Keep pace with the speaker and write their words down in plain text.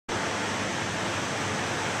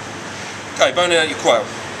Okay, boning out your quail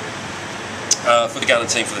for the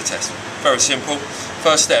galantine for the test. Very simple.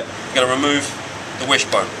 First step, you're going to remove the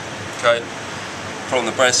wishbone. Okay, from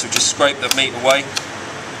the breast, so just scrape the meat away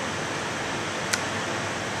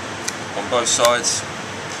on both sides,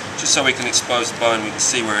 just so we can expose the bone, we can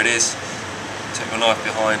see where it is. Take my knife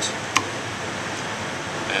behind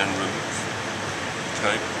and remove.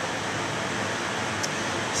 Okay.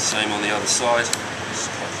 Same on the other side. Just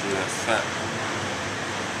cut through that fat.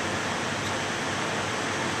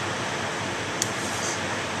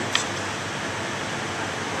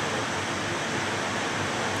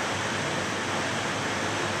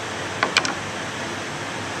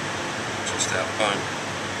 Just out the bone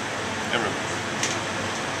and remove.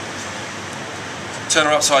 Turn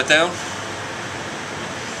her upside down,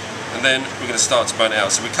 and then we're going to start to bone it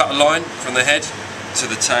out. So we cut a line from the head to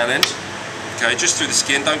the tail end. Okay, just through the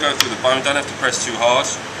skin, don't go through the bone, don't have to press too hard,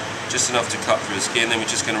 just enough to cut through the skin. Then we're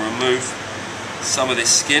just going to remove some of this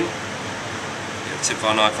skin, get the tip of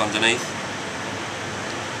our knife underneath.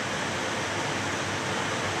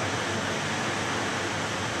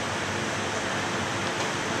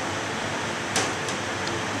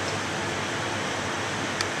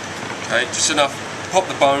 Okay, just enough, pop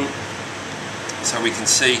the bone so we can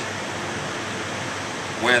see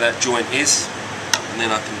where that joint is, and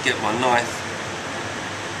then I can get my knife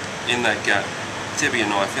in that gap, tip of your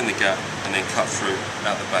knife in the gap, and then cut through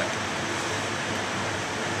out the back.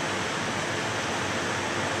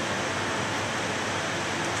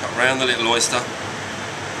 Cut round the little oyster,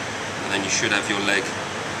 and then you should have your leg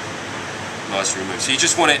nicely removed. So you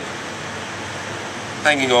just want it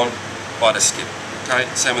hanging on by the skin. Okay,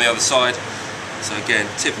 same on the other side. So again,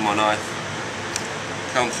 tip of my knife,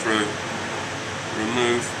 come through,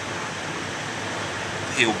 remove,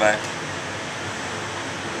 peel back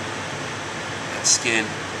that skin,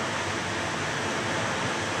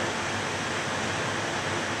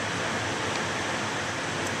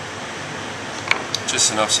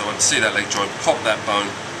 just enough so I can see that leg joint, pop that bone.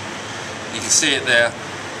 You can see it there,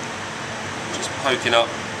 just poking up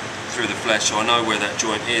through the flesh, so I know where that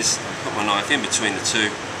joint is. I put my knife in between the two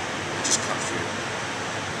and just cut through,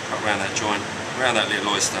 cut around that joint, around that little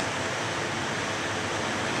oyster.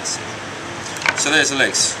 So there's the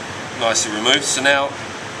legs, nicely removed. So now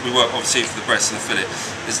we work obviously for the breast and the fillet.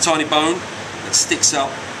 There's a tiny bone that sticks up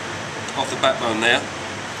off the backbone there.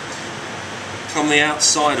 Come the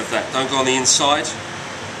outside of that, don't go on the inside,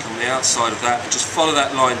 come the outside of that, and just follow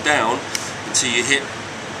that line down until you hit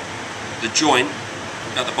the joint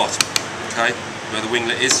at the bottom, okay, where the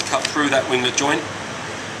winglet is. Cut through that winglet joint.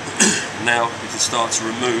 Now we can start to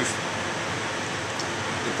remove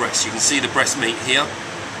the breast. You can see the breast meat here,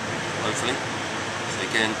 hopefully. So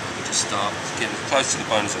again, I can just start getting as close to the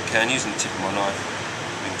bone as I can using the tip of my knife.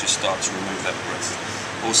 We can just start to remove that breast.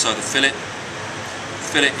 Also the fillet. The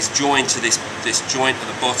fillet is joined to this joint at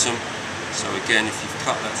the bottom. So again, if you've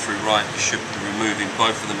cut that through right, you should be removing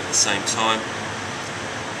both of them at the same time.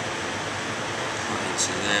 Right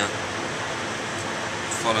into there.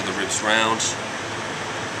 Follow the ribs round.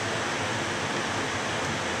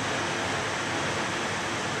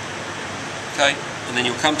 Okay, and then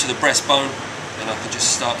you'll come to the breastbone, and I can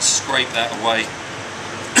just start to scrape that away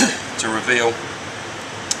to reveal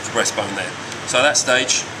the breastbone there. So at that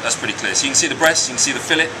stage, that's pretty clear. So you can see the breast, you can see the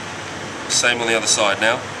fillet. Same on the other side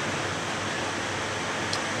now.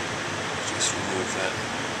 Just remove that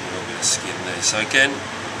little bit of skin there. So again,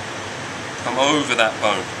 come over that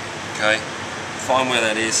bone, okay? Find where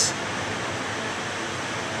that is.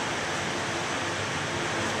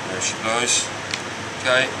 There she goes.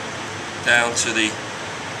 Okay. Down to the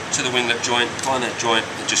winglet joint, find that joint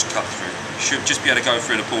and just cut through. You should just be able to go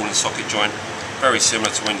through the ball and socket joint, very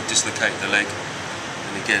similar to when you dislocate the leg.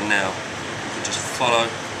 And again now, you can just follow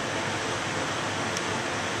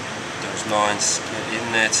those lines, get in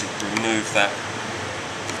there to remove that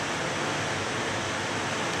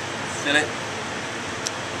fillet.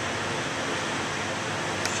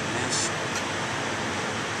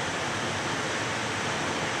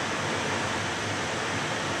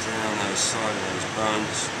 Side of those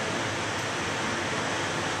bones.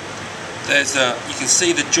 You can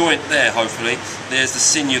see the joint there, hopefully. There's the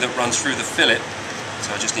sinew that runs through the fillet,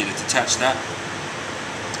 so I just need to detach that.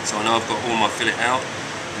 So I know I've got all my fillet out,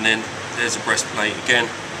 and then there's a breastplate again,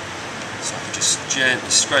 so I can just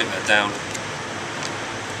gently scrape that down,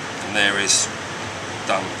 and there is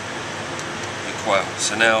done the quail.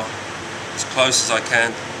 So now, as close as I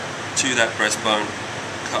can to that breastbone,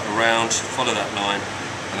 cut around, follow that line,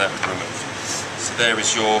 and that will remove. So there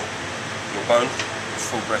is your bone,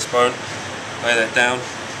 full breastbone. Lay that down.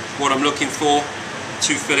 What I'm looking for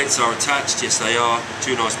 2 fillets are attached, yes they are.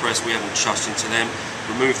 2 nice breasts, we haven't chucked into them.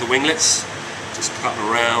 Remove the winglets, just cut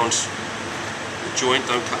around the joint,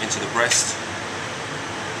 don't cut into the breast.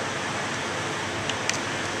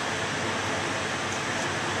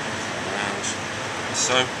 Around,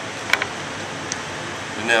 so.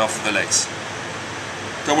 And now for the legs.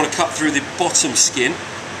 Don't want to cut through the bottom skin,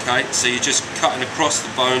 okay, so you're just cutting across the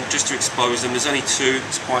bone just to expose them. There's only 2,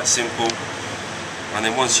 it's quite simple. And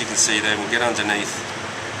then once you can see there, we'll get underneath.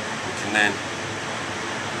 We can then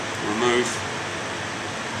remove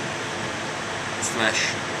the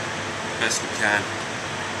flesh best we can.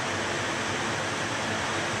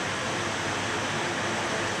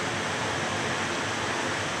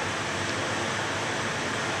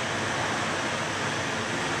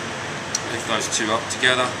 Lift those 2 up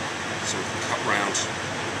together so we can cut round.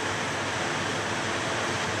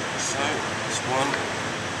 So, that's one.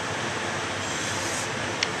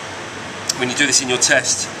 When you do this in your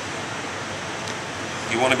test,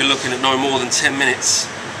 you want to be looking at no more than 10 minutes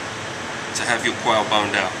to have your quail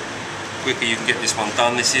boned out. The quicker you can get this one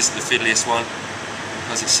done, this is the fiddliest one,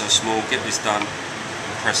 because it's so small, get this done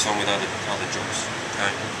and press on with other jobs. Okay.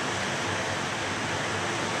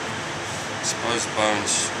 Expose the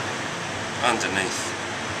bones underneath.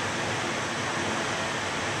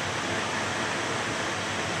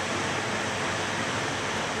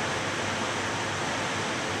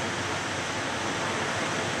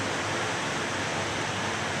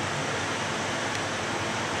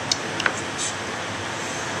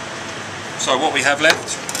 So what we have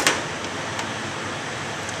left,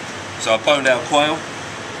 so I've boned out quail,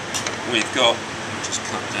 we've got, just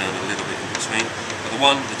cut down a little bit in between, but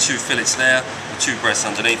the 2 fillets there, the 2 breasts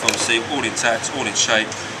underneath obviously, all intact, all in shape.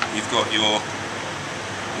 You've got your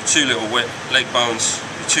 2 little leg bones,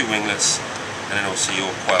 your 2 winglets, and then obviously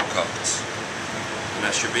your quail carcass. And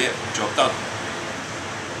that should be it, job done.